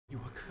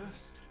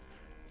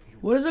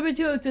What is up,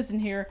 it's in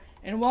here,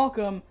 and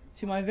welcome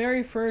to my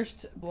very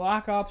first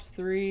Black Ops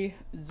 3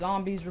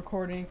 Zombies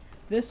recording.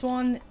 This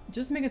one,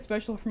 just to make it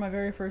special for my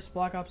very first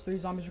Black Ops 3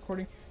 Zombies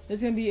recording, this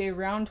is going to be a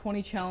round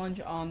 20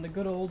 challenge on the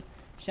good old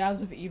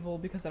Shadows of Evil,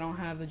 because I don't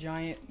have the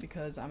giant,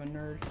 because I'm a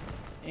nerd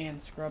and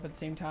scrub at the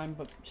same time.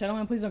 But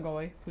Shadowman, please don't go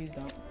away. Please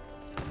don't.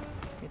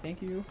 Okay,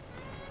 thank you.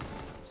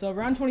 So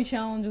round 20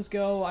 challenge, let's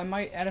go. I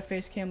might add a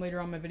face cam later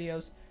on my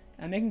videos.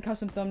 I'm making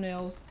custom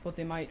thumbnails, but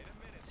they might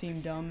seem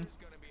dumb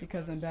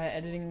because I'm bad at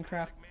editing and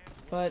crap.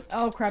 But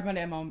oh crap, my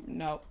ammo.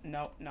 No.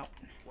 9.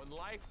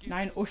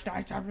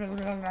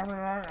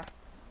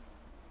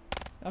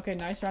 Okay,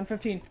 nice. Round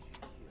 15.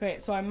 Okay,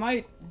 so I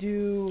might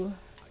do.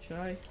 Should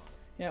I?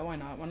 Yeah, why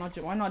not?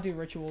 Why not do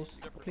rituals?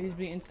 Please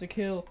be insta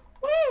kill.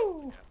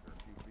 Woo!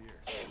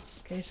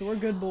 Okay, so we're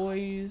good,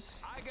 boys.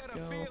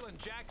 Let's go.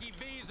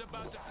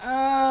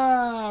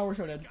 Ah, we're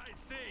so dead.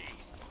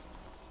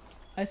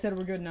 I said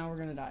we're good. Now we're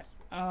gonna die.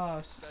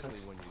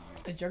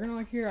 Is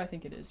Juggernaut here? I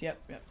think it is. Yep.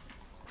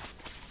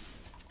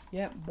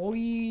 Yep,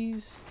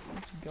 boys.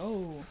 Let's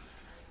go.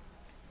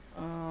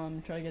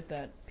 Try to get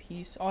that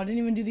piece. Oh, I didn't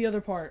even do the other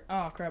part.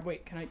 Oh crap.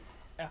 Wait, can I?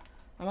 Yeah,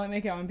 I might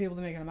make it. I might be able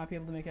to make it. I might be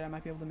able to make it. I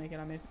might be able to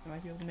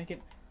make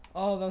it.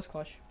 Oh, that was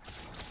clutch.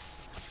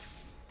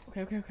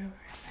 Okay.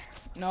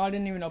 No, I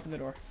didn't even open the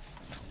door.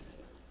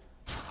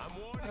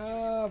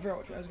 I forgot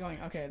which way I was going.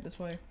 Okay, this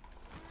way.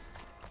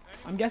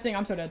 I'm guessing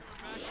I'm so dead.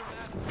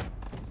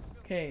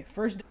 Okay,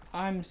 first.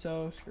 I'm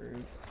so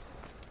screwed.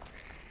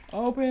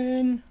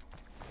 Open.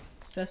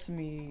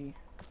 Sesame.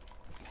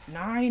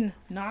 9.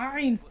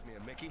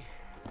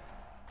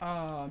 Oh,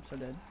 I'm so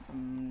dead.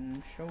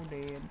 I'm so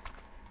dead.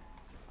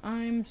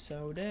 I'm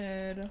so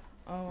dead.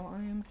 Oh, I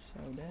am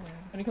so dead.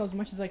 I'm gonna kill as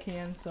much as I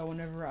can, so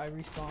whenever I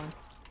respawn,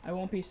 I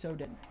won't be so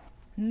dead.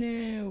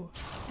 No.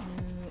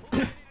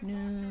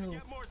 No.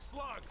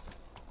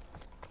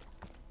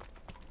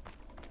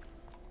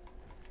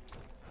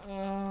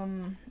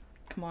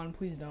 Come on,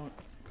 please don't.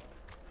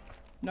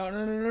 No,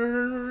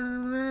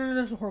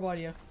 that's a horrible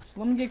idea. So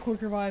let me get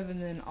quick revive and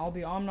then I'll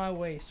be on my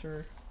way,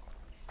 sir.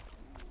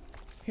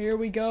 Here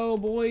we go,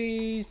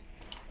 boys.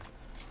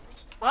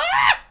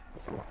 Ah!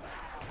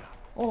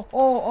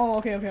 Oh,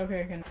 okay.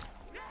 Okay,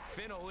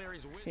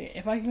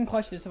 if I can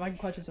clutch this, Ah!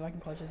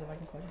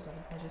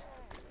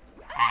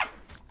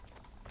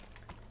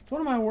 It's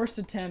one of my worst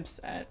attempts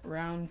at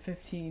round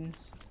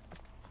 15s.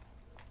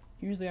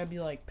 Usually I'd be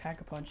like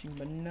pack-a-punching,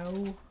 but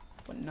no.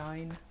 But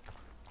 9.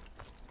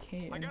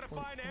 I gotta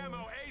find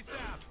ammo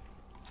ASAP.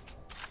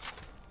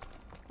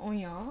 Oh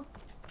yeah?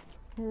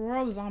 Where are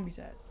all the zombies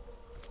at?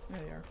 There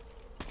they are.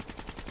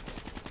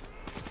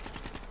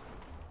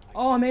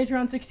 Oh, I made it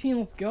around 16.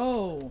 Let's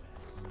go.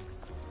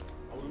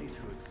 Only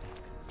through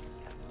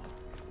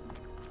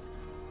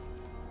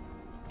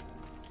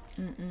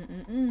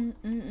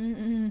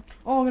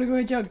Oh, I'm gonna go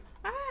get Jug.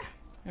 Ah!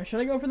 Now, should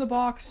I go for the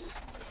box?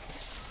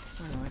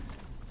 Why not?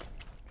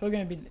 Probably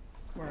gonna be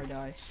where I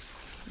die.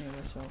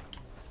 Anyway, so.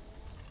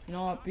 You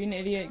know what? Be an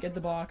idiot. Get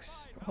the box.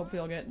 Hopefully,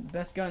 I'll get the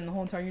best gun in the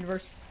whole entire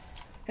universe.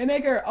 Hey,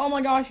 Maker! Oh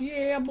my gosh!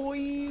 Yeah,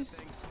 boys!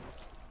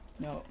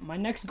 No, my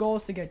next goal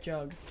is to get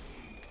Jug.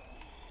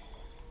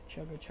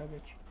 Chugga.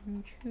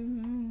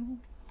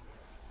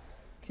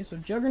 Okay, so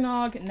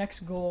Juggernog.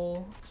 Next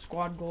goal.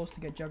 Squad goal is to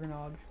get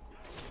Juggernog.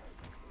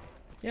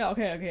 Yeah.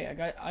 Okay. I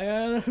got.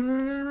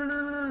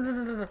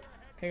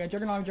 Okay, I got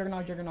Juggernog.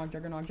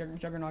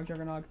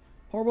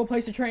 Horrible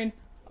place to train.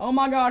 Oh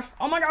my gosh!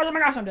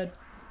 I'm dead.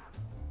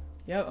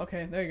 Yep,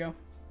 okay, there you go.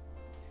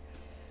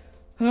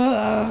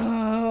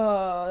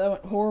 That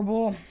went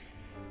horrible.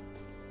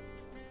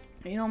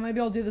 You know, maybe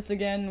I'll do this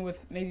again with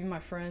maybe my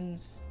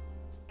friends.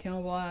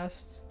 Kill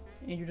Blast.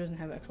 Andrew doesn't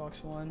have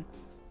Xbox One.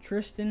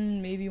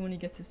 Tristan, maybe when he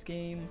gets this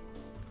game.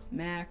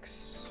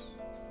 Max,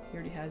 he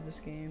already has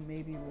this game.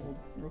 Maybe we'll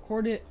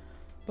record it.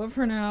 But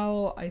for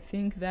now, I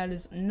think that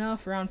is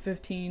enough round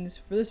 15s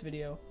for this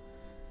video.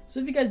 So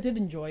if you guys did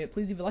enjoy it,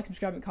 please leave a like,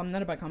 subscribe, and comment.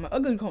 Not a bad comment. A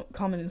good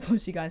comment, and I'll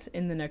see you guys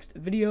in the next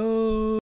video.